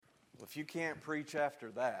If you can't preach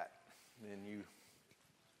after that, then you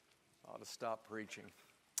ought to stop preaching.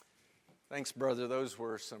 Thanks, brother. Those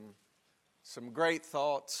were some great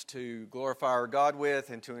thoughts to glorify our God with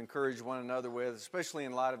and to encourage one another with, especially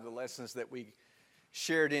in light of the lessons that we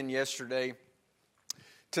shared in yesterday.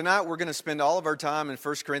 Tonight we're going to spend all of our time in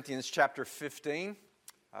 1 Corinthians chapter 15.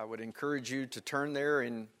 I would encourage you to turn there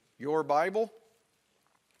in your Bible.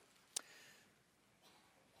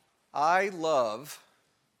 I love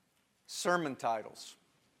sermon titles.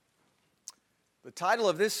 The title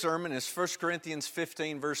of this sermon is 1 Corinthians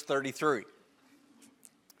 15, verse 33.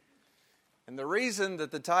 And the reason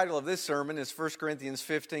that the title of this sermon is 1 Corinthians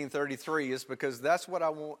 15, 33 is because that's what I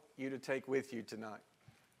want you to take with you tonight.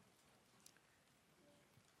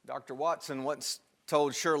 Dr. Watson once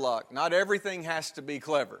told Sherlock, not everything has to be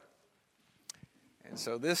clever. And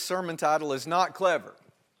so this sermon title is not clever.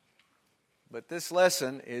 But this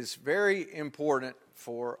lesson is very important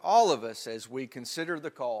for all of us as we consider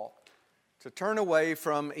the call to turn away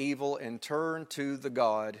from evil and turn to the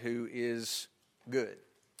God who is good.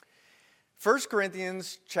 1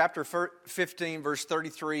 Corinthians chapter 15, verse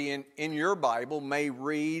 33 in your Bible may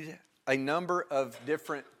read a number of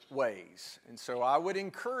different ways. And so I would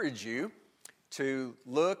encourage you to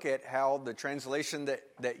look at how the translation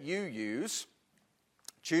that you use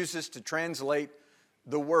chooses to translate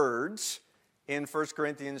the words in 1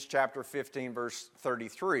 Corinthians chapter 15, verse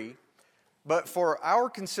 33. But for our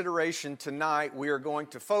consideration tonight, we are going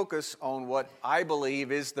to focus on what I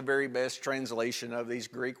believe is the very best translation of these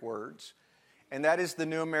Greek words, and that is the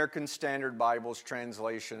New American Standard Bible's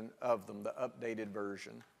translation of them, the updated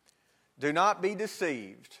version. Do not be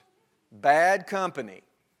deceived. Bad company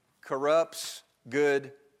corrupts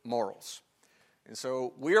good morals. And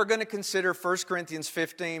so we are going to consider 1 Corinthians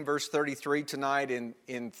 15, verse 33 tonight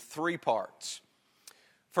in three parts.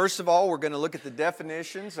 First of all, we're going to look at the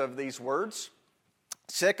definitions of these words.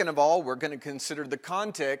 Second of all, we're going to consider the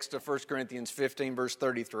context of 1 Corinthians 15, verse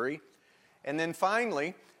 33. And then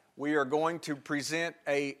finally, we are going to present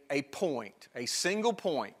a point, a single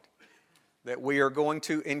point, that we are going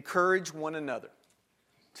to encourage one another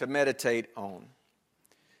to meditate on.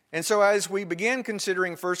 And so as we begin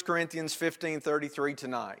considering 1 Corinthians 15:33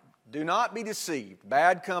 tonight, do not be deceived.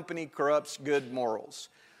 Bad company corrupts good morals.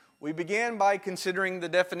 We began by considering the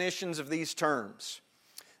definitions of these terms.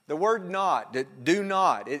 The word not, do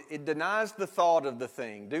not, it denies the thought of the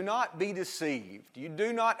thing. Do not be deceived. You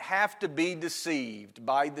do not have to be deceived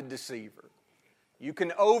by the deceiver. You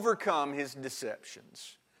can overcome his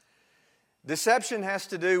deceptions. Deception has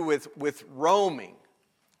to do with roaming,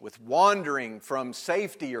 with wandering from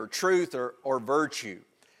safety or truth or virtue.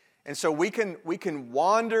 And so we can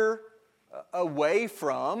wander away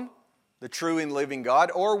from the true and living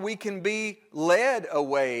God, or we can be led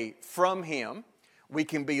away from Him. We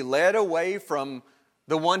can be led away from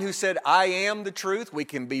the one who said, I am the truth. We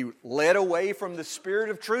can be led away from the Spirit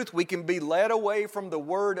of truth. We can be led away from the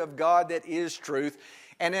Word of God that is truth.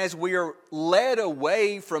 And as we are led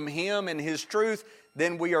away from Him and His truth,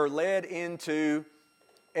 then we are led into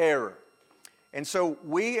error. And so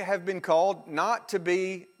we have been called not to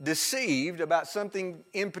be deceived about something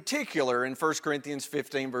in particular in 1 Corinthians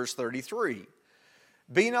 15, verse 33.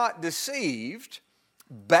 Be not deceived,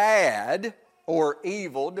 bad or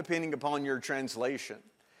evil, depending upon your translation.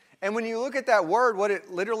 And when you look at that word, what it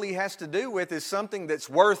literally has to do with is something that's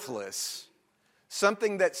worthless,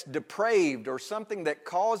 something that's depraved, or something that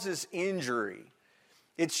causes injury.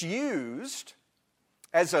 It's used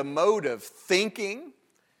as a mode of thinking,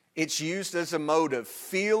 it's used as a mode of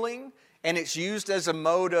feeling, and it's used as a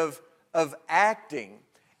mode of acting.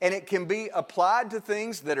 And it can be applied to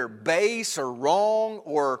things that are base or wrong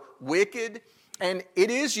or wicked. And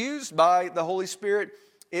it is used by the Holy Spirit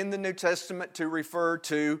in the New Testament to refer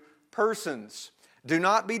to persons. Do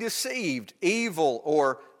not be deceived. Evil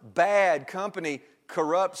or bad company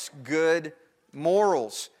corrupts good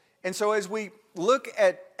morals. And so as we look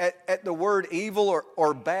at the word evil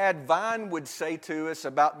or bad, Vine would say to us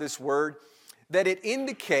about this word that it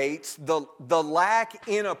indicates the lack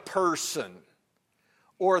in a person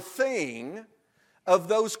or thing of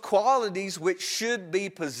those qualities which should be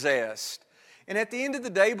possessed. And at the end of the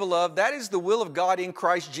day, beloved, that is the will of God in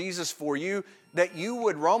Christ Jesus for you, that you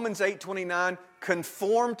would, Romans 8:29,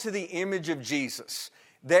 conform to the image of Jesus.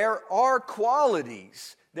 There are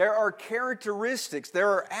qualities, there are characteristics, there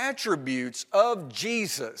are attributes of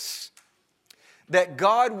Jesus that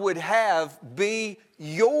God would have be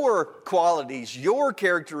your qualities, your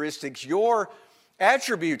characteristics, your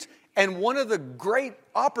attributes. And one of the great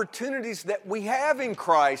opportunities that we have in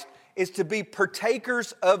Christ is to be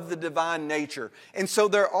partakers of the divine nature. And so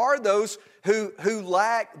there are those who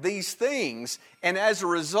lack these things. And as a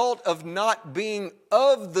result of not being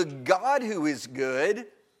of the God who is good,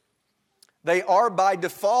 they are by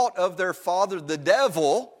default of their father, the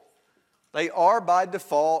devil. They are by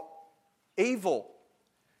default evil.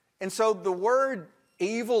 And so the word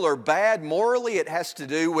evil or bad, morally, it has to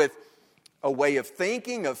do with a way of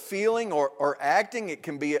thinking, of feeling, or acting. It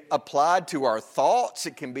can be applied to our thoughts.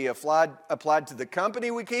 It can be applied to the company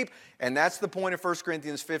we keep. And that's the point of 1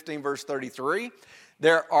 Corinthians 15, verse 33.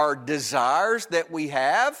 There are desires that we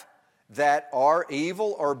have that are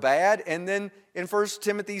evil or bad. And then in 1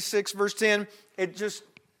 Timothy 6, verse 10, it just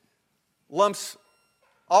lumps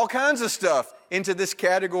all kinds of stuff into this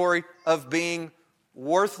category of being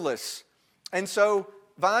worthless. And so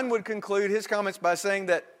Vine would conclude his comments by saying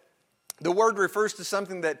that the word refers to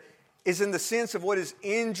something that is in the sense of what is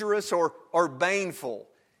injurious or baneful.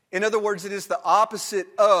 In other words, it is the opposite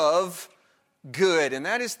of good. And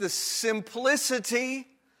that is the simplicity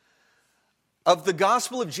of the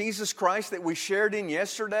gospel of Jesus Christ that we shared in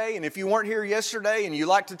yesterday. And if you weren't here yesterday and you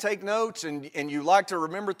like to take notes and you like to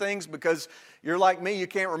remember things because you're like me, you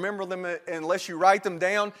can't remember them unless you write them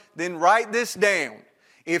down, then write this down.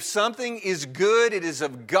 If something is good, it is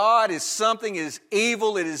of God. If something is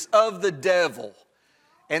evil, it is of the devil.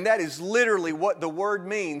 And that is literally what the word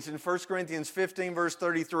means in 1 Corinthians 15, verse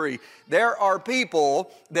 33. There are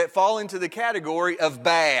people that fall into the category of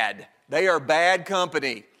bad. They are bad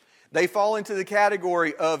company. They fall into the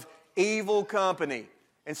category of evil company.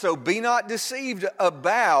 And so be not deceived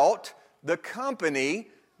about the company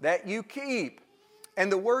that you keep. And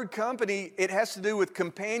the word company, it has to do with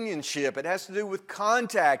companionship. It has to do with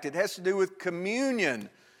contact. It has to do with communion.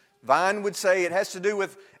 Vine would say it has to do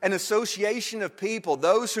with an association of people,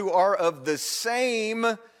 those who are of the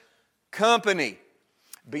same company.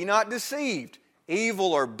 Be not deceived.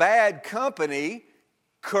 Evil or bad company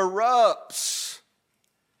corrupts.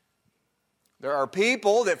 There are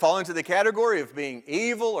people that fall into the category of being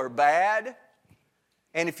evil or bad.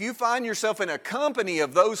 And if you find yourself in a company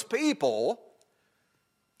of those people,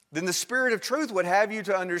 then the Spirit of truth would have you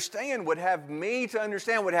to understand, would have me to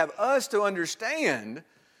understand, would have us to understand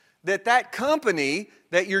that that company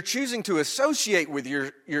that you're choosing to associate with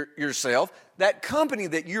yourself, that company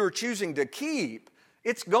that you're choosing to keep,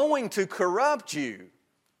 it's going to corrupt you.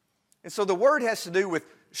 And so the word has to do with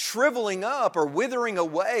shriveling up or withering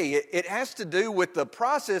away. It has to do with the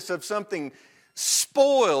process of something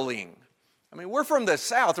spoiling. I mean, we're from the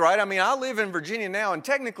South, right? I mean, I live in Virginia now, and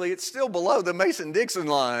technically it's still below the Mason-Dixon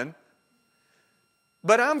line.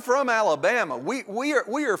 But I'm from Alabama. We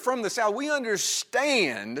are from the South. We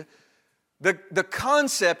understand the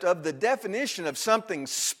concept of the definition of something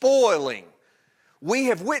spoiling. We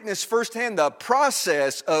have witnessed firsthand the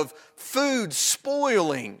process of food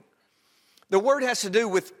spoiling. The word has to do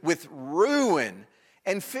with ruin.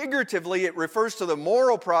 And figuratively, it refers to the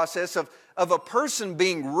moral process of a person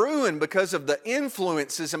being ruined because of the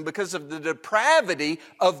influences and because of the depravity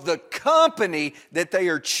of the company that they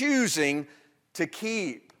are choosing to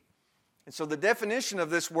keep. And so the definition of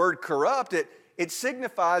this word corrupt, it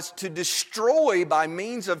signifies to destroy by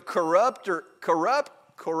means of corrupting,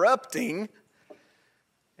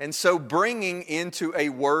 and so bringing into a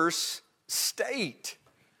worse state.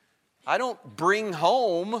 I don't bring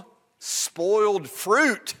home spoiled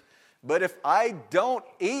fruit, but if I don't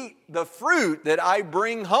eat the fruit that I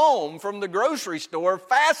bring home from the grocery store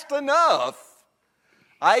fast enough,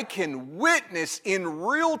 I can witness in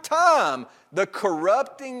real time the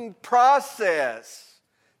corrupting process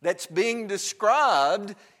that's being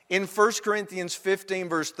described in 1 Corinthians 15,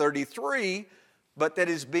 verse 33, but that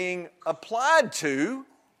is being applied to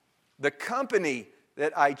the company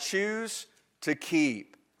that I choose to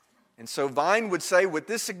keep. And so Vine would say, with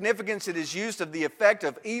this significance, it is used of the effect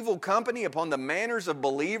of evil company upon the manners of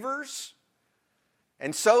believers,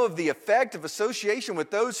 and so of the effect of association with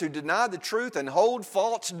those who deny the truth and hold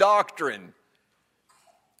false doctrine.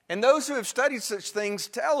 And those who have studied such things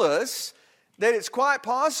tell us that it's quite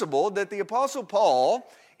possible that the Apostle Paul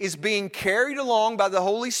is being carried along by the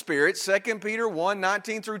Holy Spirit, 2 Peter 1,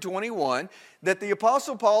 19 through 21, that the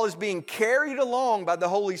Apostle Paul is being carried along by the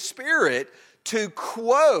Holy Spirit to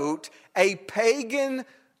quote a pagan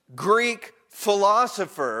Greek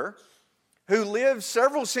philosopher who lived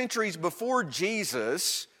several centuries before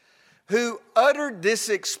Jesus, who uttered this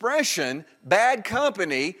expression, bad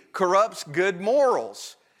company corrupts good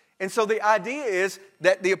morals. And so the idea is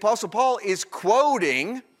that the Apostle Paul is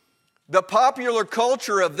quoting the popular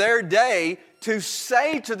culture of their day to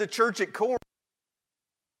say to the church at Corinth,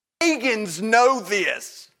 pagans know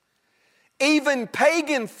this. Even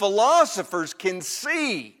pagan philosophers can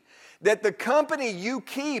see that the company you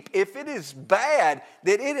keep, if it is bad,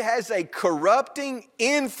 that it has a corrupting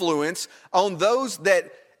influence on those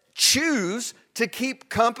that choose to keep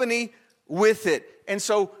company with it. And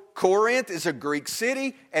so Corinth is a Greek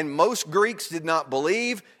city, and most Greeks did not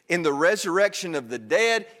believe in the resurrection of the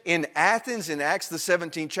dead. In Athens, in Acts the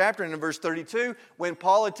 17th chapter, and in verse 32, when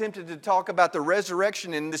Paul attempted to talk about the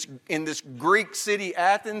resurrection in this Greek city,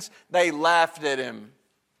 Athens, they laughed at him.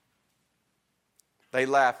 They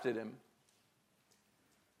laughed at him.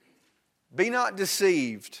 Be not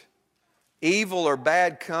deceived. Evil or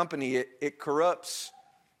bad company, it corrupts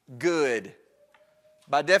good.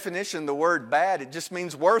 By definition, the word bad, it just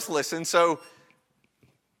means worthless. And so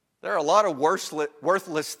there are a lot of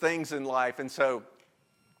worthless things in life. And so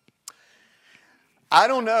I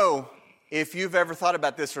don't know if you've ever thought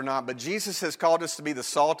about this or not, but Jesus has called us to be the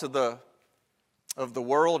salt of the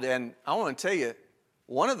world. And I want to tell you,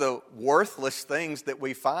 one of the worthless things that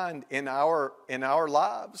we find in our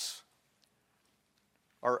lives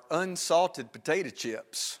are unsalted potato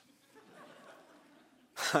chips.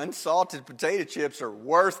 Unsalted potato chips are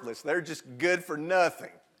worthless. They're just good for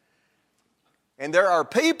nothing. And there are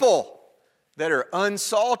people that are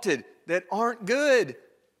unsalted, that aren't good,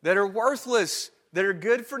 that are worthless, that are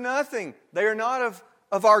good for nothing. They are not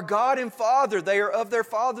of our God and Father. They are of their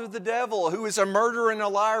father, the devil, who is a murderer and a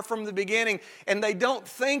liar from the beginning. And they don't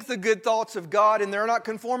think the good thoughts of God, and they're not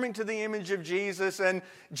conforming to the image of Jesus. And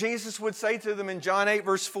Jesus would say to them in John 8,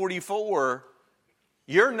 verse 44,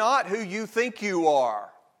 "You're not who you think you are.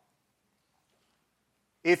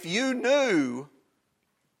 If you knew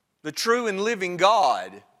the true and living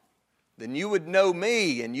God, then you would know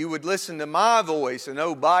me and you would listen to my voice. And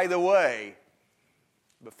oh, by the way,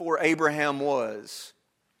 before Abraham was,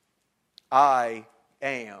 I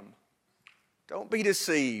am." Don't be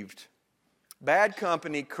deceived. Bad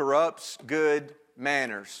company corrupts good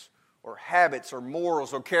manners or habits or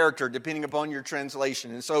morals or character, depending upon your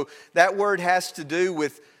translation. And so that word has to do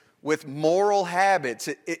with moral habits.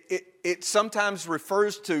 It sometimes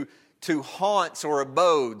refers to haunts or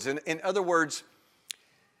abodes. And in other words,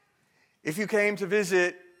 if you came to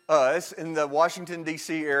visit us in the Washington,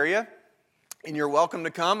 D.C. area, and you're welcome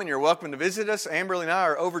to come and you're welcome to visit us. Amberly and I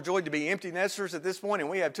are overjoyed to be empty nesters at this point, and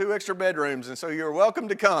we have 2 extra bedrooms, and so you're welcome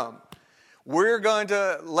to come. We're going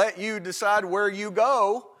to let you decide where you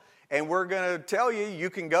go, and we're going to tell you you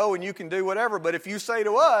can go and you can do whatever. But if you say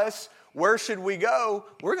to us, where should we go?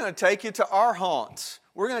 We're going to take you to our haunts.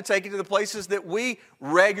 We're going to take you to the places that we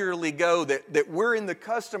regularly go, that we're in the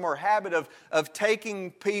custom or habit of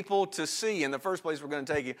taking people to see. And the first place we're going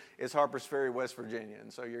to take you is Harpers Ferry, West Virginia.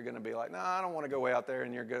 And so you're going to be like, no, I don't want to go out there.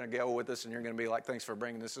 And you're going to go with us, and you're going to be like, thanks for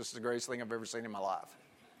bringing this. This is the greatest thing I've ever seen in my life.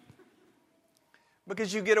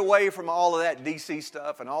 Because you get away from all of that D.C.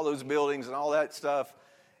 stuff and all those buildings and all that stuff,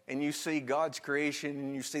 and you see God's creation,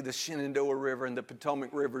 and you see the Shenandoah River and the Potomac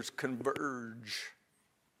rivers converge.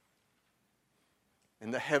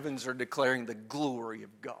 And the heavens are declaring the glory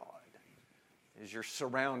of God as you're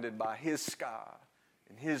surrounded by His sky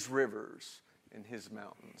and His rivers and His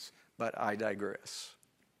mountains. But I digress.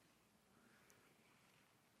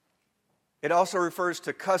 It also refers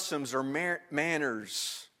to customs or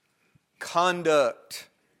manners, conduct.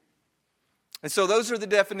 And so those are the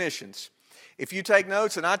definitions. If you take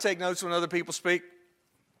notes, and I take notes when other people speak,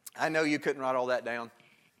 I know you couldn't write all that down.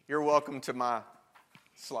 You're welcome to my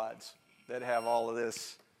slides that have all of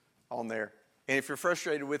this on there. And if you're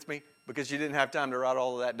frustrated with me because you didn't have time to write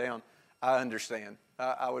all of that down, I understand.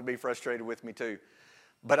 I would be frustrated with me too.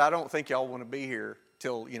 But I don't think y'all want to be here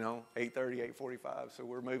till, 8:30, 8:45. So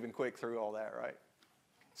we're moving quick through all that, right?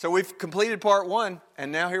 So we've completed part 1,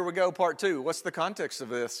 and now here we go, part 2. What's the context of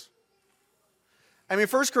this? 1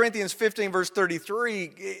 Corinthians 15, verse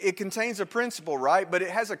 33, it contains a principle, right? But it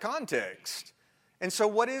has a context. And so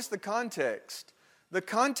what is the context? The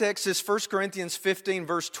context is 1 Corinthians 15,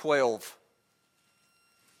 verse 12.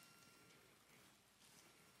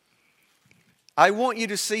 I want you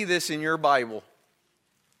to see this in your Bible.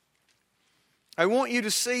 I want you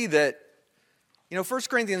to see that, 1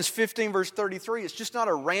 Corinthians 15, verse 33, it's just not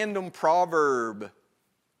a random proverb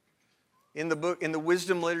in the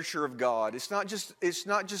wisdom literature of God. It's not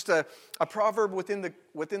just a proverb within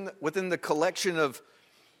the collection of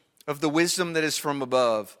the wisdom that is from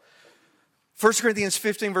above. 1 Corinthians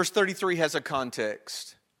 15, verse 33 has a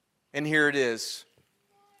context. And here it is.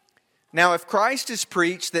 Now, if Christ is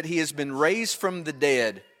preached that He has been raised from the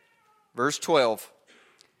dead, verse 12,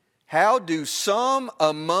 how do some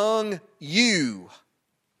among you?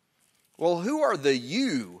 Well, who are the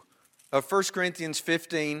you of 1 Corinthians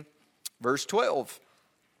 15, verse 12?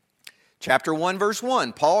 Chapter 1, verse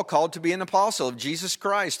 1, Paul, called to be an apostle of Jesus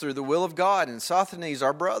Christ through the will of God, and Sosthenes,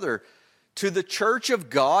 our brother, to the church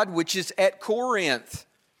of God which is at Corinth,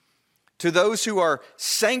 to those who are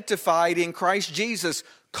sanctified in Christ Jesus,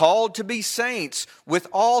 called to be saints, with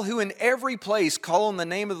all who in every place call on the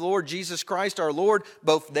name of the Lord Jesus Christ our Lord,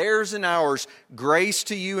 both theirs and ours. Grace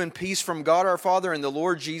to you and peace from God our Father and the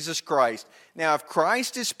Lord Jesus Christ. Now, if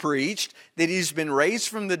Christ is preached that He's been raised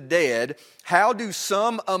from the dead, how do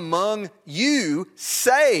some among you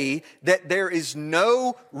say that there is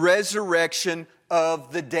no resurrection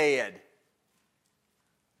of the dead?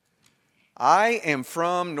 I am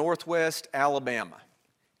from Northwest Alabama.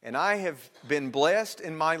 And I have been blessed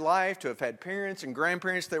in my life to have had parents and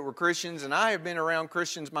grandparents that were Christians, and I have been around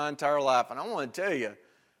Christians my entire life. And I want to tell you,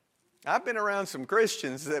 I've been around some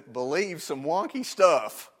Christians that believe some wonky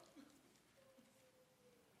stuff.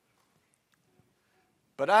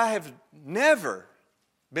 But I have never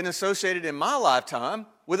been associated in my lifetime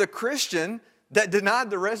with a Christian that denied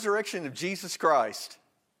the resurrection of Jesus Christ.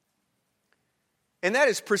 And that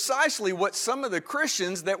is precisely what some of the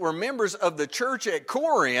Christians that were members of the church at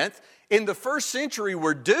Corinth in the first century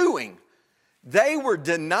were doing. They were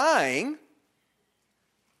denying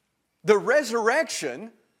the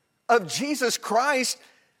resurrection of Jesus Christ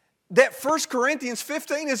that 1 Corinthians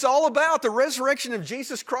 15 is all about. The resurrection of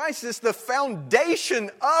Jesus Christ is the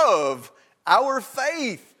foundation of our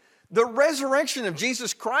faith. The resurrection of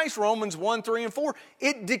Jesus Christ, Romans 1, 3, and 4,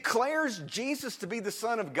 it declares Jesus to be the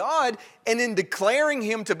Son of God, and in declaring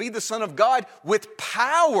Him to be the Son of God with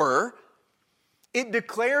power, it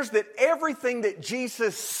declares that everything that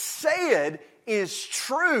Jesus said is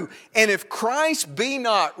true. And if Christ be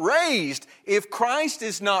not raised, if Christ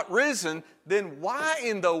is not risen, then why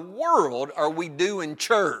in the world are we doing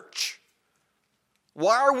church?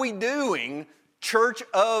 Why are we doing church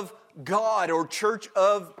of God or church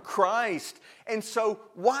of Christ? And so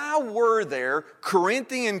why were there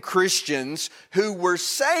Corinthian Christians who were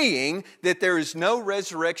saying that there is no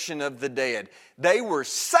resurrection of the dead? They were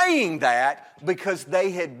saying that because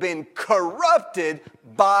they had been corrupted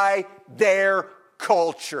by their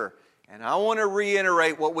culture. And I want to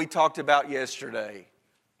reiterate what we talked about yesterday.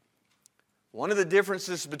 One of the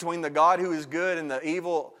differences between the God who is good and the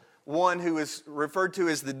evil one who is referred to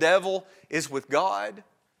as the devil is with God,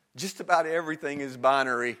 just about everything is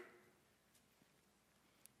binary.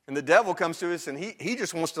 And the devil comes to us and he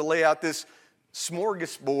just wants to lay out this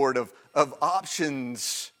smorgasbord of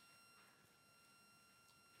options.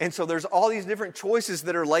 And so there's all these different choices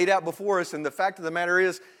that are laid out before us. And the fact of the matter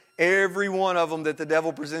is, every one of them that the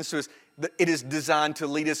devil presents to us, it is designed to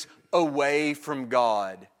lead us away from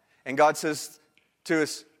God. And God says to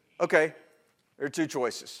us, okay, there are two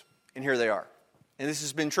choices. And here they are. And this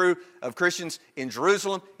has been true of Christians in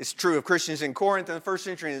Jerusalem. It's true of Christians in Corinth in the first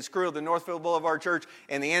century. And it's true of the Northfield Boulevard Church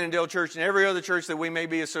and the Annandale Church and every other church that we may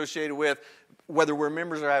be associated with, whether we're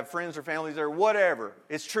members or have friends or families there, whatever.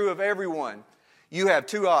 It's true of everyone. You have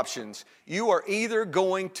two options. You are either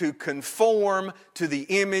going to conform to the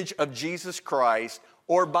image of Jesus Christ,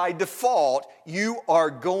 or by default, you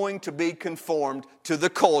are going to be conformed to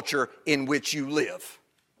the culture in which you live.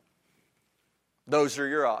 Those are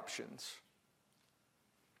your options.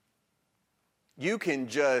 You can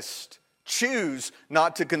just choose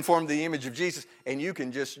not to conform to the image of Jesus, and you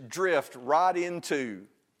can just drift right into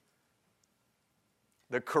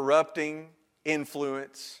the corrupting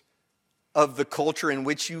influence of the culture in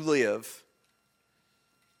which you live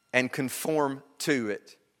and conform to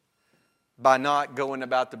it by not going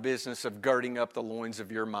about the business of girding up the loins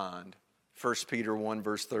of your mind. 1 Peter 1,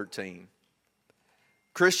 verse 13.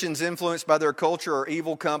 Christians influenced by their culture are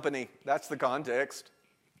evil company. That's the context.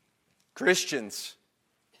 Christians,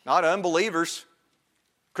 not unbelievers,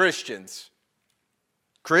 Christians.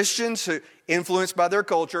 Christians who, influenced by their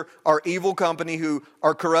culture, are evil company who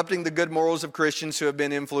are corrupting the good morals of Christians who have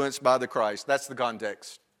been influenced by the Christ. That's the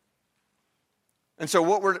context. And so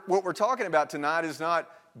what we're talking about tonight is not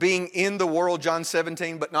being in the world, John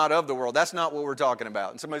 17, but not of the world. That's not what we're talking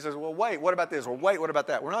about. And somebody says, well, wait, what about this? Or wait, what about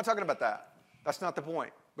that? We're not talking about that. That's not the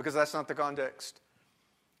point, because that's not the context.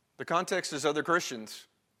 The context is other Christians.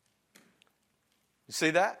 You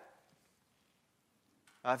see that?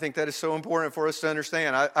 I think that is so important for us to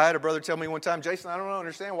understand. I had a brother tell me one time, Jason, I don't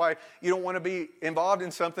understand why you don't want to be involved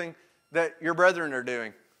in something that your brethren are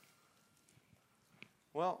doing.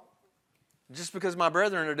 Well, just because my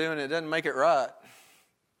brethren are doing it doesn't make it right.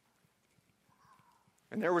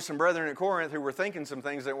 And there were some brethren at Corinth who were thinking some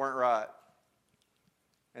things that weren't right.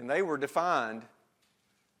 And they were defined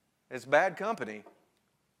as bad company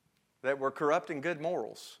that were corrupting good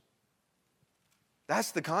morals.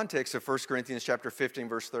 That's the context of 1 Corinthians chapter 15,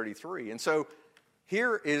 verse 33. And so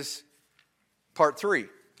here is part 3.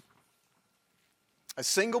 A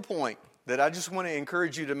single point that I just want to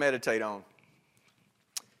encourage you to meditate on.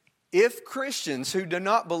 If Christians who do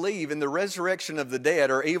not believe in the resurrection of the dead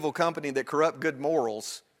are evil company that corrupt good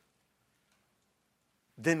morals,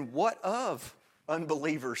 then what of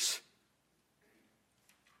unbelievers?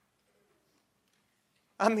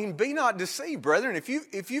 I mean, be not deceived, brethren. If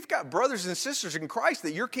you've got brothers and sisters in Christ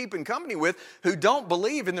that you're keeping company with who don't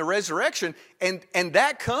believe in the resurrection, and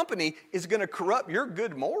that company is going to corrupt your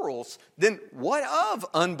good morals, then what of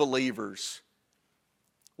unbelievers?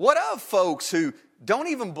 What of folks who don't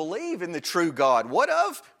even believe in the true God? What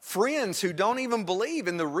of friends who don't even believe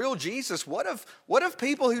in the real Jesus? What of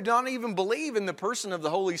people who don't even believe in the person of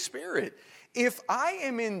the Holy Spirit? If I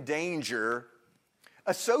am in danger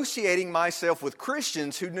associating myself with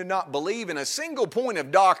Christians who do not believe in a single point of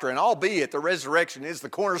doctrine, albeit the resurrection is the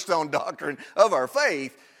cornerstone doctrine of our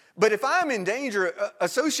faith, but if I'm in danger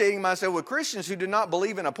associating myself with Christians who do not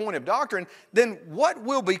believe in a point of doctrine, then what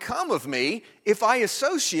will become of me if I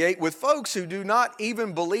associate with folks who do not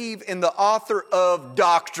even believe in the author of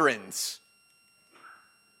doctrines?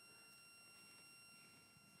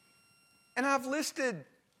 And I've listed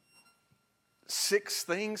 6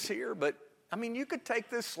 things here, but I mean, you could take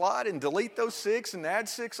this slide and delete those 6 and add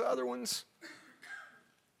 6 other ones.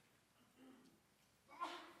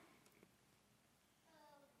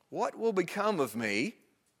 What will become of me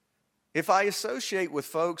if I associate with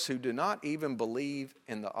folks who do not even believe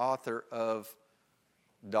in the author of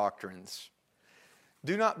doctrines?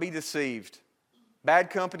 Do not be deceived. Bad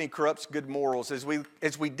company corrupts good morals. As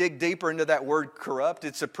we dig deeper into that word corrupt,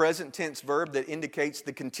 it's a present tense verb that indicates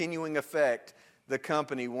the continuing effect the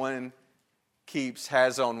company one keeps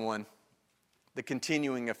has on one. The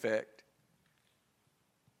continuing effect.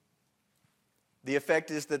 The effect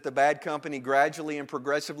is that the bad company gradually and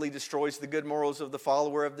progressively destroys the good morals of the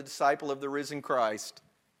follower of the disciple of the risen Christ.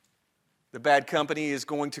 The bad company is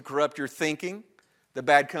going to corrupt your thinking. The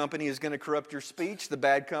bad company is going to corrupt your speech. The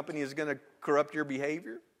bad company is going to corrupt your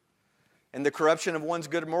behavior. And the corruption of one's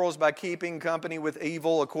good morals by keeping company with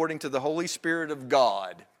evil according to the Holy Spirit of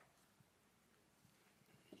God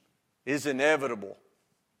is inevitable.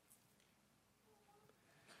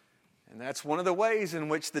 And that's one of the ways in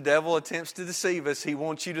which the devil attempts to deceive us. He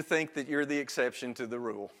wants you to think that you're the exception to the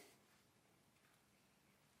rule.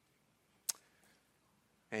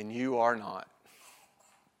 And you are not.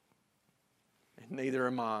 And neither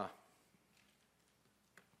am I.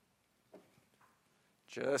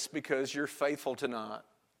 Just because you're faithful tonight,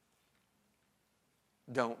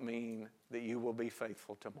 don't mean that you will be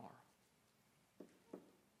faithful tomorrow.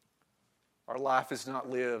 Our life is not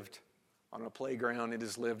lived on a playground, it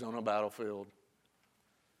is lived on a battlefield.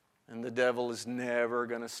 And the devil is never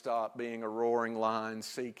going to stop being a roaring lion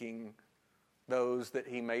seeking those that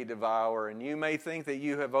he may devour. And you may think that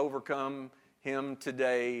you have overcome him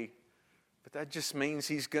today, but that just means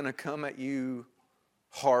he's going to come at you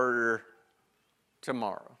harder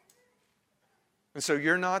tomorrow. And so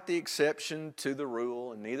you're not the exception to the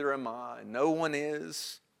rule, and neither am I, and no one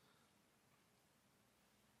is.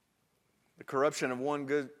 The corruption of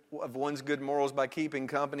one's good morals by keeping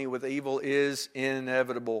company with evil is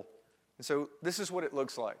inevitable. And so this is what it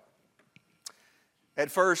looks like. At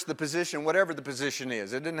first, the position, whatever the position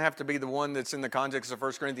is, it doesn't have to be the one that's in the context of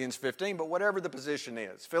 1 Corinthians 15, but whatever the position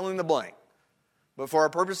is, fill in the blank. But for our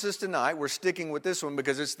purposes tonight, we're sticking with this one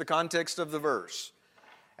because it's the context of the verse.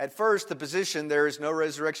 At first, the position, there is no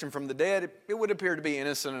resurrection from the dead, it would appear to be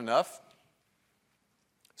innocent enough.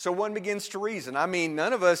 So one begins to reason. I mean,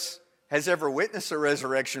 none of us has ever witnessed a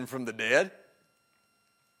resurrection from the dead.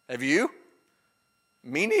 Have you?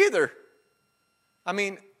 Me neither. I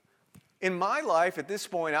mean, in my life at this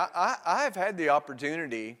point, I've had the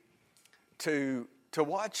opportunity to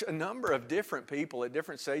watch a number of different people at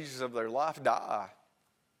different stages of their life die.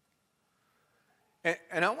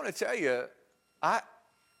 And I want to tell you, I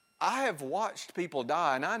have watched people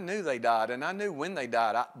die, and I knew they died, and I knew when they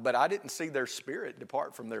died, but I didn't see their spirit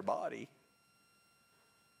depart from their body.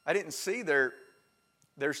 I didn't see their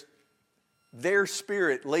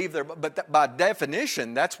spirit leave their body. But by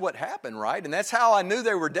definition, that's what happened, right? And that's how I knew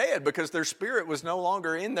they were dead, because their spirit was no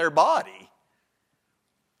longer in their body.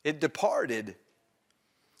 It departed.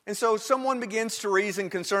 And so someone begins to reason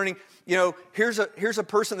concerning, here's a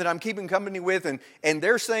person that I'm keeping company with, and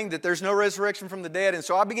they're saying that there's no resurrection from the dead. And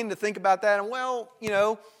so I begin to think about that, and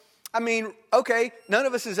okay, none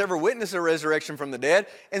of us has ever witnessed a resurrection from the dead.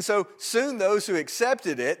 And so soon those who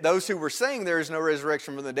accepted it, those who were saying there is no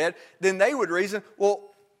resurrection from the dead, then they would reason,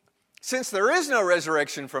 well, since there is no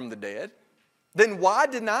resurrection from the dead, then why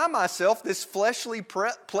deny myself this fleshly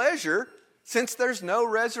pleasure since there's no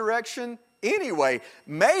resurrection anyway?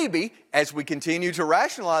 Maybe, as we continue to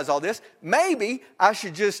rationalize all this, maybe I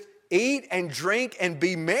should just eat and drink and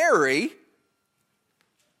be merry.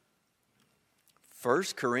 1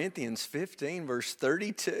 Corinthians 15, verse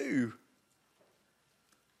 32.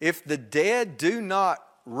 If the dead do not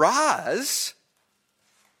rise,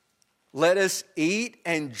 let us eat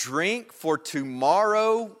and drink, for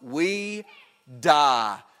tomorrow we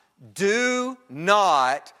die. Do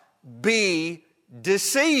not be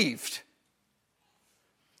deceived.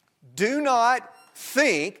 Do not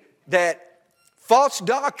think that false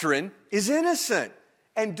doctrine is innocent.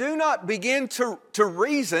 And do not begin to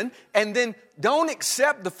reason, and then don't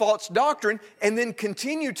accept the false doctrine, and then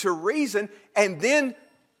continue to reason, and then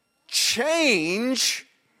change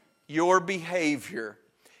your behavior.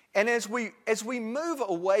 And as we move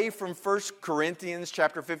away from 1 Corinthians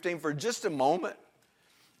chapter 15 for just a moment,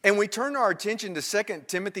 and we turn our attention to 2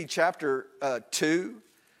 Timothy chapter 2,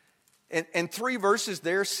 and 3 verses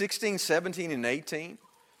there, 16, 17, and 18,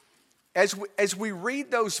 as we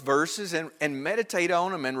read those verses and meditate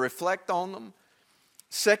on them and reflect on them,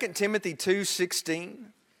 2 Timothy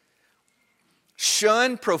 2:16,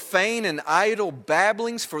 shun profane and idle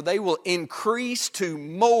babblings, for they will increase to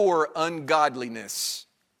more ungodliness.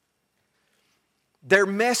 Their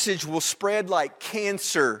message will spread like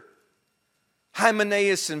cancer.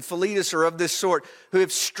 Hymenaeus and Philetus are of this sort, who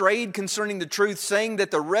have strayed concerning the truth, saying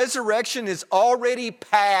that the resurrection is already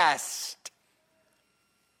past.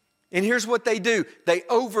 And here's what they do. They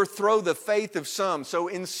overthrow the faith of some. So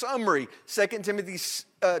in summary, 2 Timothy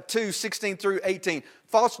 2, 16 through 18,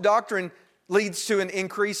 false doctrine leads to an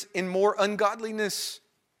increase in more ungodliness.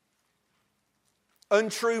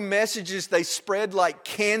 Untrue messages, they spread like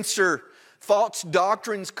cancer. False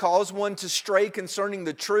doctrines cause one to stray concerning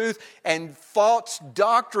the truth, and false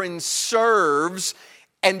doctrine serves,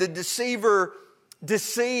 and the deceiver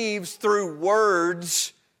deceives through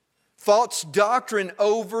words. False doctrine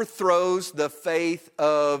overthrows the faith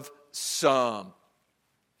of some.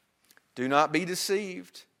 Do not be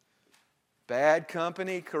deceived. Bad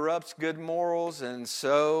company corrupts good morals, and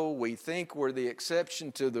so we think we're the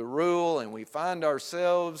exception to the rule, and we find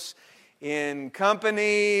ourselves in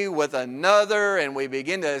company with another, and we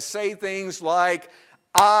begin to say things like,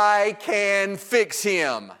 I can fix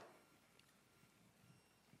him.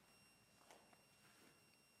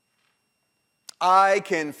 I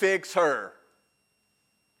can fix her.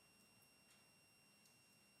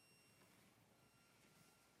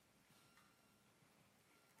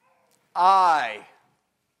 I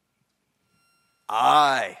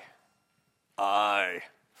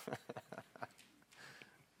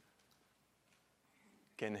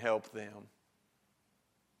can help them.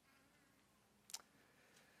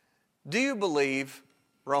 Do you believe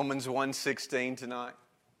Romans 1:16 tonight?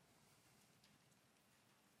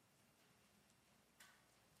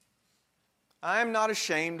 I am not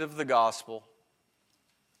ashamed of the gospel,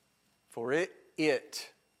 for it,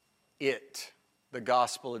 the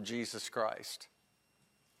gospel of Jesus Christ,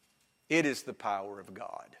 it is the power of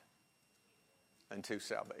God unto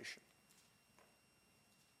salvation.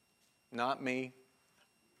 Not me,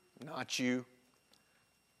 not you.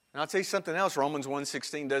 And I'll tell you something else Romans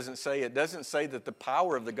 1:16 doesn't say. It doesn't say that the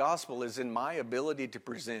power of the gospel is in my ability to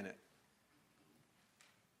present it.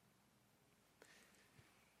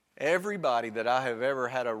 Everybody that I have ever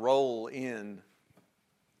had a role in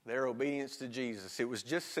their obedience to Jesus, it was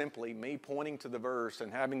just simply me pointing to the verse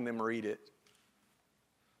and having them read it.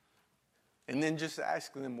 And then just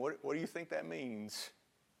asking them, what do you think that means?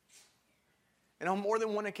 And on more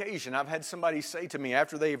than one occasion, I've had somebody say to me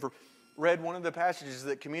after they've read one of the passages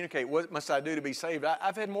that communicate, what must I do to be saved?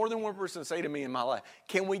 I've had more than one person say to me in my life,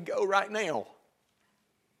 can we go right now?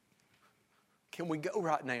 Can we go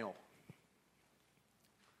right now?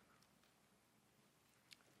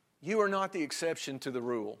 You are not the exception to the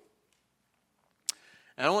rule.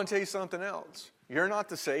 And I want to tell you something else. You're not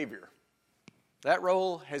the Savior. That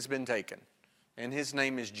role has been taken, and His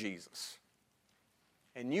name is Jesus.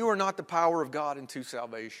 And you are not the power of God unto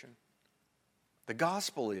salvation. The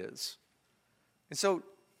gospel is. And so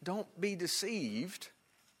don't be deceived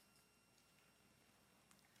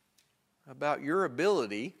about your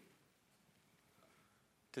ability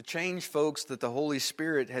to change folks that the Holy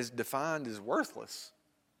Spirit has defined as worthless.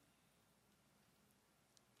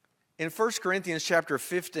 In 1 Corinthians chapter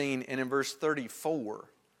 15 and in verse 34,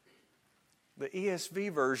 the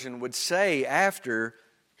ESV version would say after,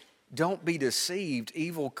 don't be deceived,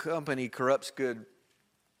 evil company corrupts good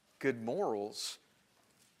morals.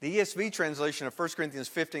 The ESV translation of 1 Corinthians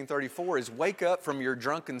 15:34 is, wake up from your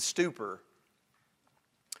drunken stupor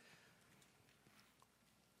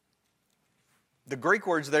The Greek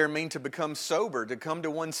words there mean to become sober, to come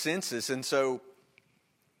to one's senses. And so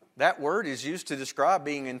that word is used to describe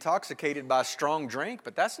being intoxicated by strong drink,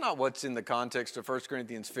 but that's not what's in the context of 1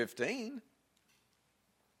 Corinthians 15.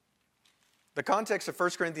 The context of 1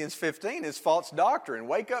 Corinthians 15 is false doctrine.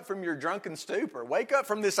 Wake up from your drunken stupor. Wake up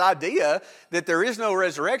from this idea that there is no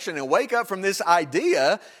resurrection, and wake up from this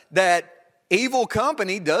idea that evil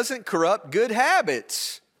company doesn't corrupt good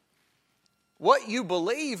habits. What you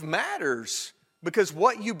believe matters, because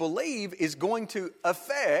what you believe is going to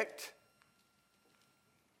affect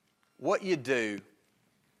what you do.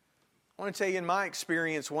 I want to tell you, in my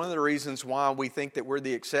experience, one of the reasons why we think that we're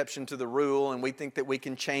the exception to the rule and we think that we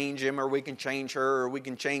can change him or we can change her or we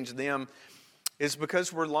can change them is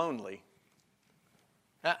because we're lonely.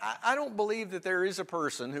 I don't believe that there is a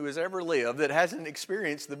person who has ever lived that hasn't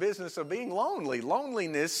experienced the business of being lonely.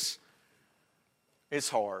 Loneliness is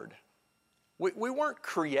hard. We weren't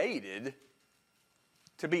created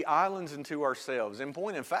to be islands unto ourselves. In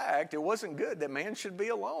point of fact, it wasn't good that man should be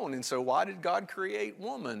alone. And so why did God create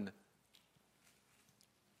woman?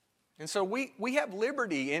 And so we have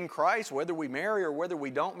liberty in Christ, whether we marry or whether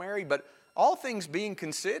we don't marry, but all things being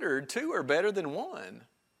considered, two are better than one.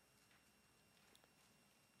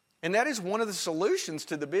 And that is one of the solutions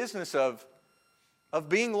to the business of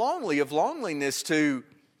being lonely, of loneliness, to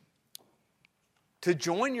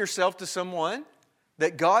join yourself to someone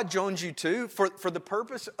that God joins you to for the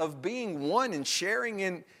purpose of being one and sharing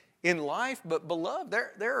in life. But beloved,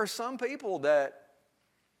 there are some people that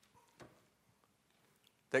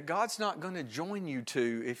God's not going to join you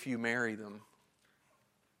to if you marry them.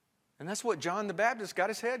 And that's what John the Baptist got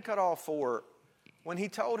his head cut off for when he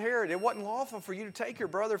told Herod it wasn't lawful for you to take your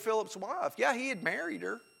brother Philip's wife. Yeah, he had married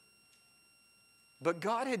her, but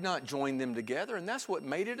God had not joined them together, and that's what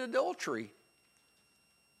made it adultery.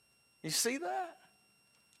 You see that?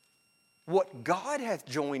 What God hath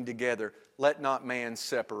joined together, let not man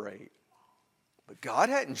separate. But God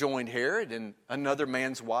hadn't joined Herod and another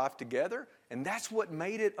man's wife together, and that's what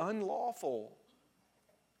made it unlawful.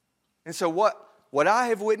 And so what I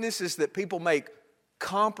have witnessed is that people make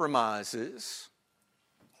compromises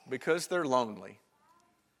because they're lonely.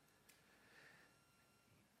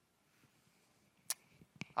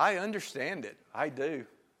 I understand it. I do.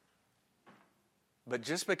 But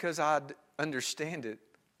just because I understand it,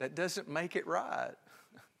 that doesn't make it right.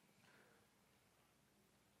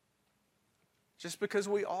 Just because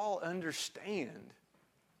we all understand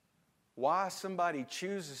why somebody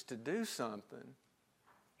chooses to do something,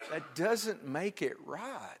 that doesn't make it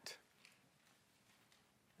right.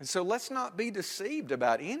 And so let's not be deceived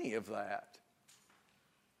about any of that.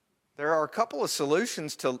 There are a couple of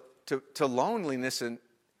solutions to loneliness, and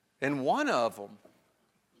one of them,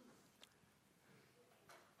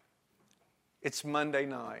 it's Monday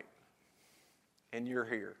night, and you're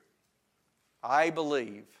here. I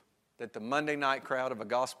believe that the Monday night crowd of a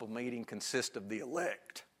gospel meeting consists of the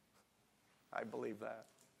elect. I believe that.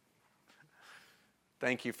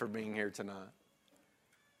 Thank you for being here tonight.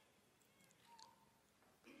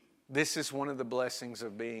 This is one of the blessings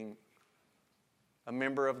of being a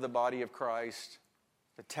member of the body of Christ,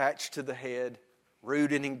 attached to the head,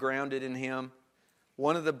 rooted and grounded in Him.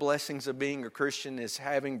 One of the blessings of being a Christian is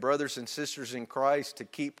having brothers and sisters in Christ to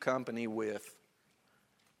keep company with.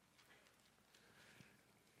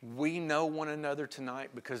 We know one another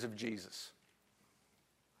tonight because of Jesus.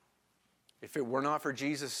 If it were not for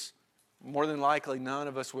Jesus, more than likely none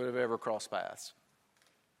of us would have ever crossed paths.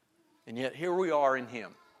 And yet here we are in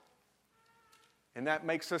Him. And that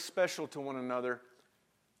makes us special to one another.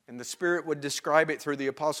 And the Spirit would describe it through the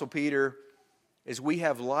Apostle Peter as we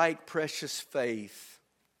have like precious faith.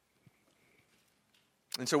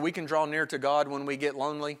 And so we can draw near to God when we get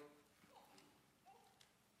lonely.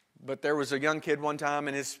 But there was a young kid one time,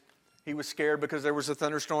 and he was scared because there was a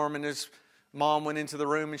thunderstorm, and his mom went into the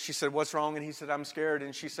room and she said, "What's wrong?" And he said, "I'm scared."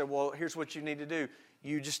 And she said, "Well, here's what you need to do.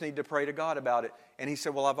 You just need to pray to God about it." And he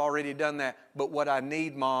said, "Well, I've already done that. But what I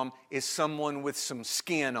need, Mom, is someone with some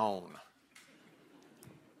skin on."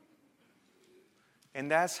 And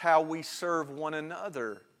that's how we serve one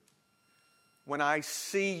another. When I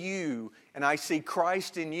see you and I see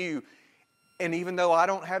Christ in you, and even though I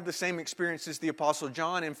don't have the same experience as the Apostle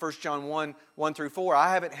John in 1 John 1-4,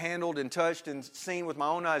 I haven't handled and touched and seen with my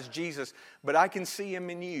own eyes Jesus, but I can see Him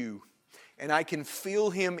in you, and I can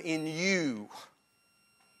feel Him in you.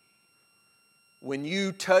 When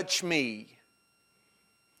you touch me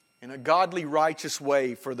in a godly, righteous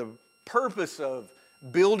way for the purpose of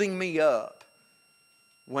building me up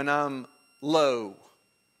when I'm low,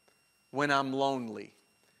 when I'm lonely.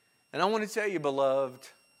 And I want to tell you, beloved,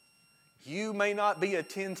 You may not be a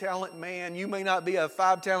 10-talent man. You may not be a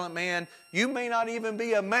 5-talent man. You may not even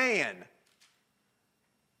be a man.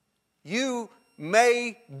 You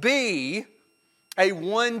may be a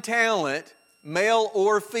 1-talent male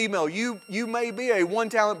or female. You may be a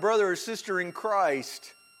 1-talent brother or sister in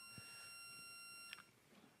Christ.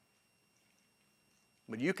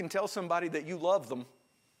 But you can tell somebody that you love them.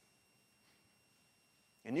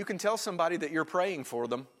 And you can tell somebody that you're praying for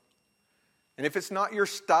them. And if it's not your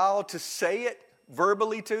style to say it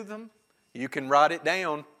verbally to them, you can write it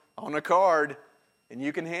down on a card and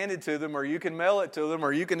you can hand it to them, or you can mail it to them,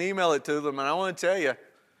 or you can email it to them. And I want to tell you,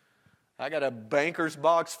 I got a banker's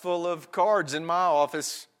box full of cards in my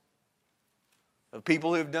office of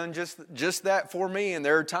people who have done just that for me. And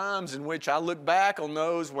there are times in which I look back on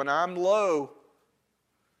those when I'm low,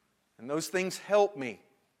 and those things help me.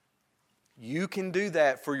 You can do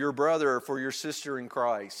that for your brother or for your sister in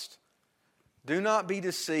Christ. Do not be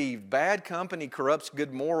deceived. Bad company corrupts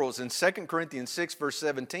good morals. In 2 Corinthians 6, verse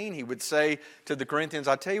 17, he would say to the Corinthians,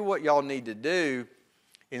 I tell you what y'all need to do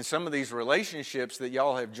in some of these relationships that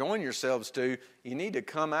y'all have joined yourselves to. You need to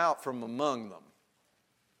come out from among them.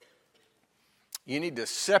 You need to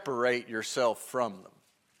separate yourself from them.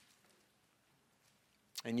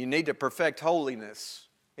 And you need to perfect holiness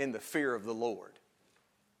in the fear of the Lord.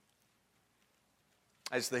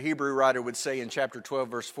 As the Hebrew writer would say in chapter 12,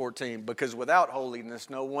 verse 14, because without holiness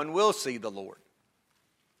no one will see the Lord.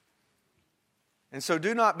 And so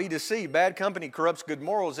do not be deceived. Bad company corrupts good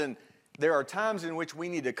morals, and there are times in which we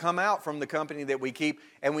need to come out from the company that we keep,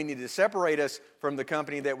 and we need to separate us from the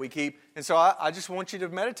company that we keep. And so I just want you to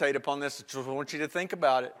meditate upon this. I just want you to think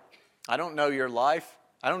about it. I don't know your life.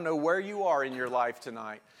 I don't know where you are in your life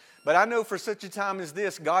tonight. But I know for such a time as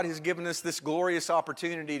this, God has given us this glorious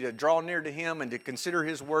opportunity to draw near to Him and to consider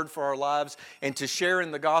His Word for our lives and to share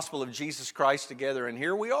in the gospel of Jesus Christ together. And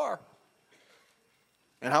here we are.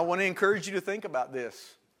 And I want to encourage you to think about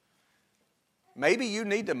this. Maybe you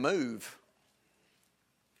need to move.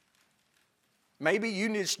 Maybe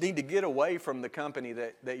you just need to get away from the company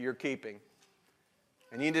that you're keeping.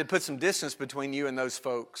 And you need to put some distance between you and those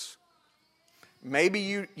folks. Maybe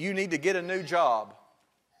you need to get a new job.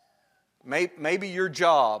 Maybe your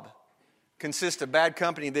job consists of bad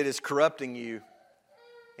company that is corrupting you.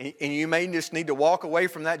 And you may just need to walk away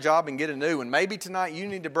from that job and get a new one. Maybe tonight you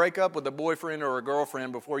need to break up with a boyfriend or a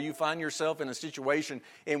girlfriend before you find yourself in a situation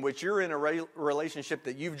in which you're in a relationship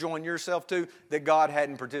that you've joined yourself to that God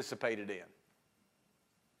hadn't participated in.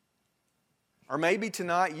 Or maybe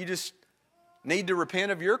tonight you just need to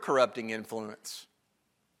repent of your corrupting influence.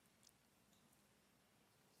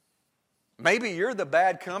 Maybe you're the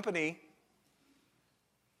bad company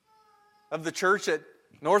of the church at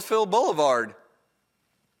Northfield Boulevard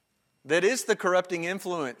that is the corrupting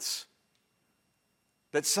influence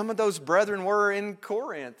that some of those brethren were in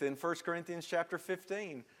Corinth in 1 Corinthians chapter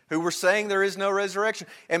 15, who were saying there is no resurrection.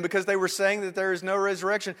 And because they were saying that there is no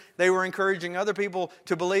resurrection, they were encouraging other people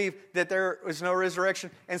to believe that there is no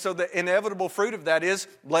resurrection. And so the inevitable fruit of that is,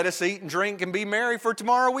 let us eat and drink and be merry, for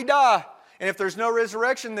tomorrow we die. And if there's no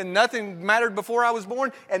resurrection, then nothing mattered before I was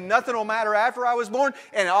born, and nothing will matter after I was born.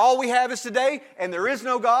 And all we have is today, and there is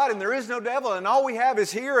no God, and there is no devil, and all we have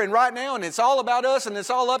is here and right now, and it's all about us, and it's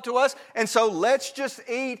all up to us. And so let's just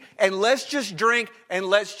eat, and let's just drink, and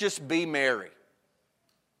let's just be merry.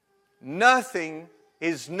 Nothing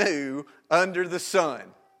is new under the sun.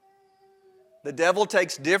 The devil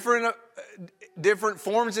takes different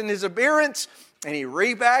forms in his appearance, and he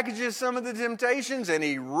repackages some of the temptations, and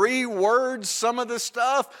he rewords some of the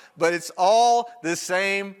stuff, but it's all the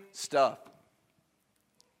same stuff.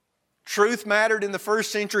 Truth mattered in the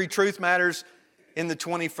first century, truth matters in the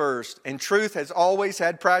 21st. And truth has always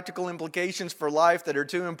had practical implications for life that are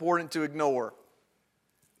too important to ignore.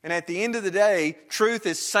 And at the end of the day, truth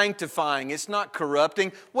is sanctifying. It's not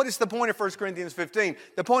corrupting. What is the point of 1 Corinthians 15?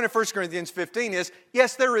 The point of 1 Corinthians 15 is,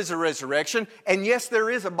 yes, there is a resurrection, and yes, there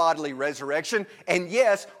is a bodily resurrection, and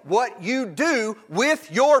yes, what you do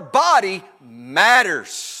with your body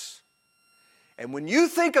matters. And when you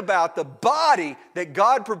think about the body that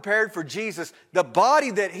God prepared for Jesus, the body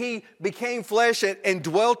that He became flesh and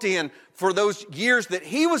dwelt in for those years that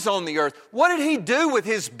He was on the earth, what did He do with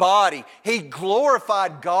His body? He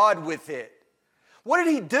glorified God with it. What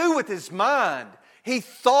did He do with His mind? He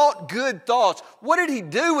thought good thoughts. What did He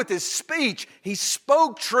do with His speech? He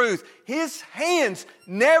spoke truth. His hands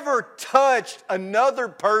never touched another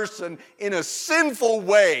person in a sinful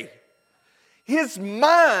way. His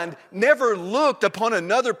mind never looked upon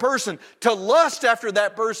another person to lust after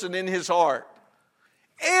that person in his heart.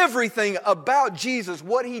 Everything about Jesus,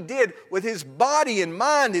 what He did with His body and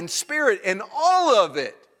mind and spirit and all of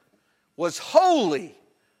it, was holy.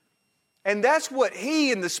 And that's what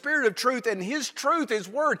He, in the Spirit of truth, and His truth, His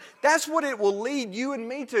Word, that's what it will lead you and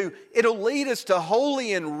me to. It'll lead us to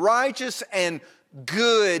holy and righteous and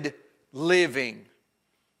good living.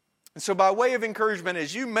 And so by way of encouragement,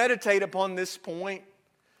 as you meditate upon this point,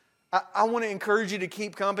 I want to encourage you to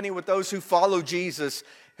keep company with those who follow Jesus,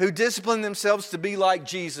 who discipline themselves to be like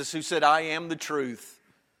Jesus, who said, I am the truth.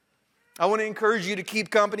 I want to encourage you to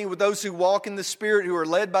keep company with those who walk in the Spirit, who are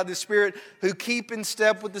led by the Spirit, who keep in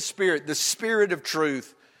step with the Spirit of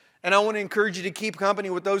truth. And I want to encourage you to keep company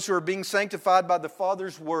with those who are being sanctified by the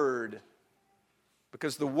Father's Word.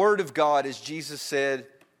 Because the Word of God, as Jesus said,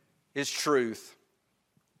 is truth.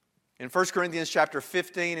 In 1 Corinthians chapter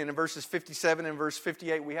 15 and in verses 57 and verse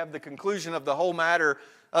 58, we have the conclusion of the whole matter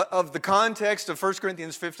of the context of 1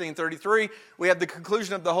 Corinthians 15:33. We have the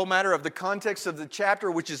conclusion of the whole matter of the context of the chapter,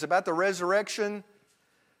 which is about the resurrection.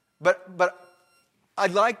 But I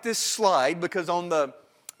like this slide because on the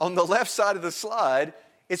left side of the slide,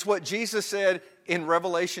 it's what Jesus said in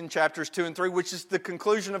Revelation chapters 2 and 3, which is the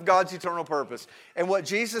conclusion of God's eternal purpose. And what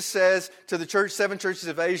Jesus says to the seven churches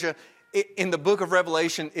of Asia in the book of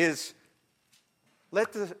Revelation is,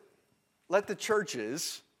 let the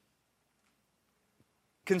churches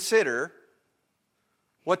consider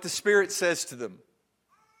what the Spirit says to them.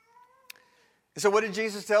 And so what did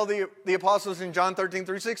Jesus tell the apostles in John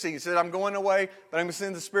 13:16? He said, I'm going away, but I'm going to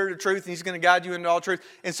send the Spirit of truth, and He's going to guide you into all truth.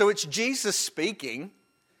 And so it's Jesus speaking.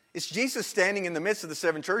 It's Jesus standing in the midst of the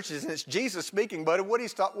seven churches, and it's Jesus speaking. But what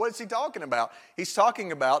is He talking about? He's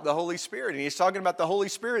talking about the Holy Spirit, and He's talking about the Holy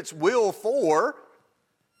Spirit's will for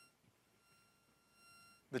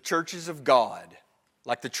the churches of God,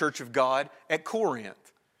 like the church of God at Corinth.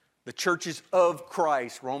 The churches of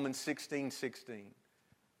Christ, Romans 16:16.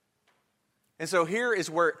 And so here is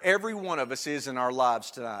where every one of us is in our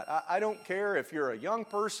lives tonight. I don't care if you're a young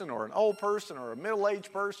person or an old person or a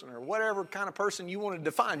middle-aged person or whatever kind of person you want to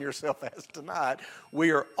define yourself as tonight.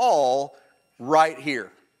 We are all right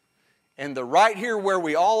here. And the right here where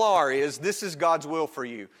we all are is, this is God's will for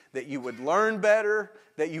you. That you would learn better,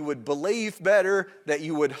 that you would believe better, that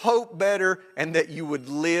you would hope better, and that you would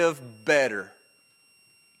live better.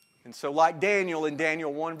 And so like Daniel in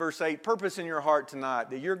Daniel 1 verse 8, purpose in your heart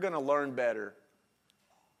tonight that you're going to learn better.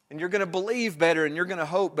 And you're going to believe better, and you're going to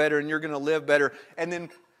hope better, and you're going to live better. And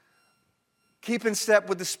then keep in step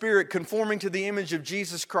with the Spirit, conforming to the image of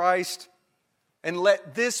Jesus Christ. And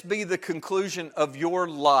let this be the conclusion of your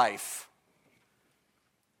life.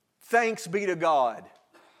 Thanks be to God,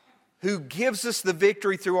 who gives us the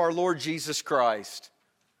victory through our Lord Jesus Christ.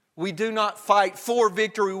 We do not fight for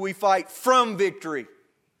victory, we fight from victory.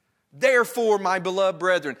 Therefore, my beloved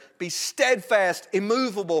brethren, be steadfast,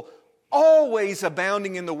 immovable, always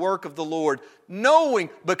abounding in the work of the Lord, knowing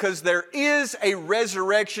because there is a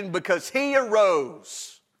resurrection, because He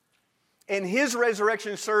arose. And His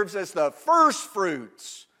resurrection serves as the first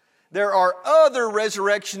fruits. There are other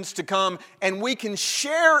resurrections to come, and we can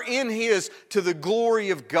share in His to the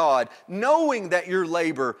glory of God, knowing that your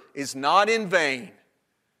labor is not in vain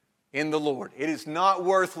in the Lord. It is not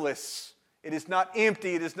worthless. It is not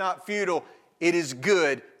empty. It is not futile. It is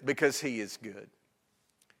good because He is good.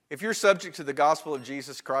 If you're subject to the gospel of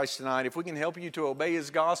Jesus Christ tonight, if we can help you to obey His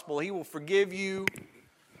gospel, He will forgive you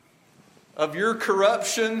of your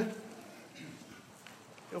corruption.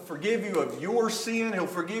 He'll forgive you of your sin. He'll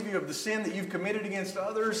forgive you of the sin that you've committed against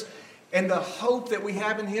others. And the hope that we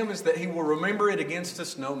have in Him is that He will remember it against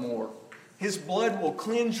us no more. His blood will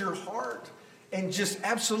cleanse your heart and just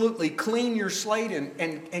absolutely clean your slate,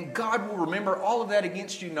 and God will remember all of that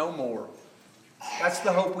against you no more. That's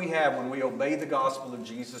the hope we have when we obey the gospel of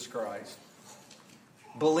Jesus Christ.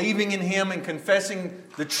 Believing in Him and confessing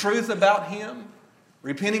the truth about Him,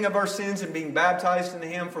 repenting of our sins and being baptized into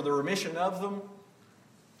Him for the remission of them.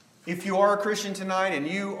 If you are a Christian tonight and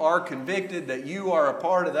you are convicted that you are a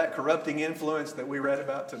part of that corrupting influence that we read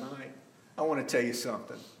about tonight, I want to tell you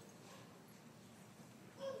something.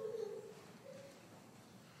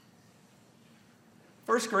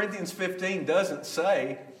 1 Corinthians 15 doesn't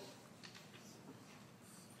say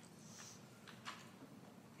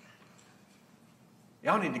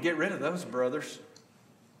y'all need to get rid of those brothers.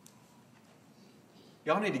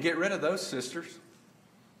 Y'all need to get rid of those sisters.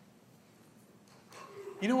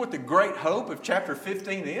 You know what the great hope of chapter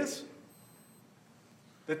 15 is?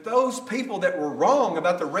 That those people that were wrong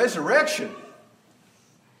about the resurrection,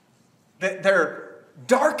 that their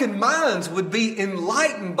darkened minds would be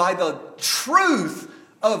enlightened by the truth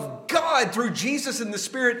of God through Jesus and the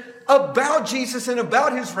Spirit about Jesus and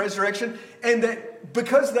about His resurrection, and that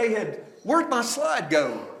because they had, where'd my slide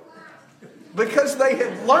go? Because they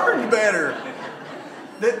had learned better.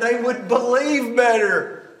 that they would believe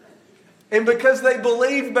better. And because they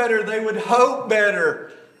believe better, they would hope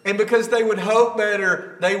better. And because they would hope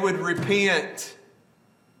better, they would repent.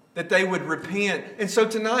 That they would repent. And so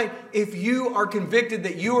tonight, if you are convicted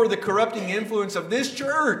that you are the corrupting influence of this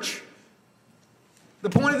church, the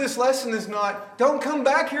point of this lesson is not, don't come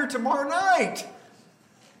back here tomorrow night.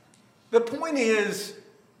 The point is,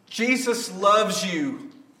 Jesus loves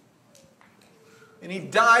you. And He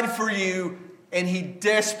died for you, and He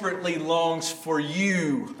desperately longs for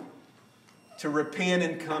you to repent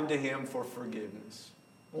and come to Him for forgiveness.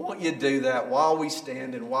 I want you to do that while we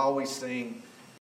stand and while we sing.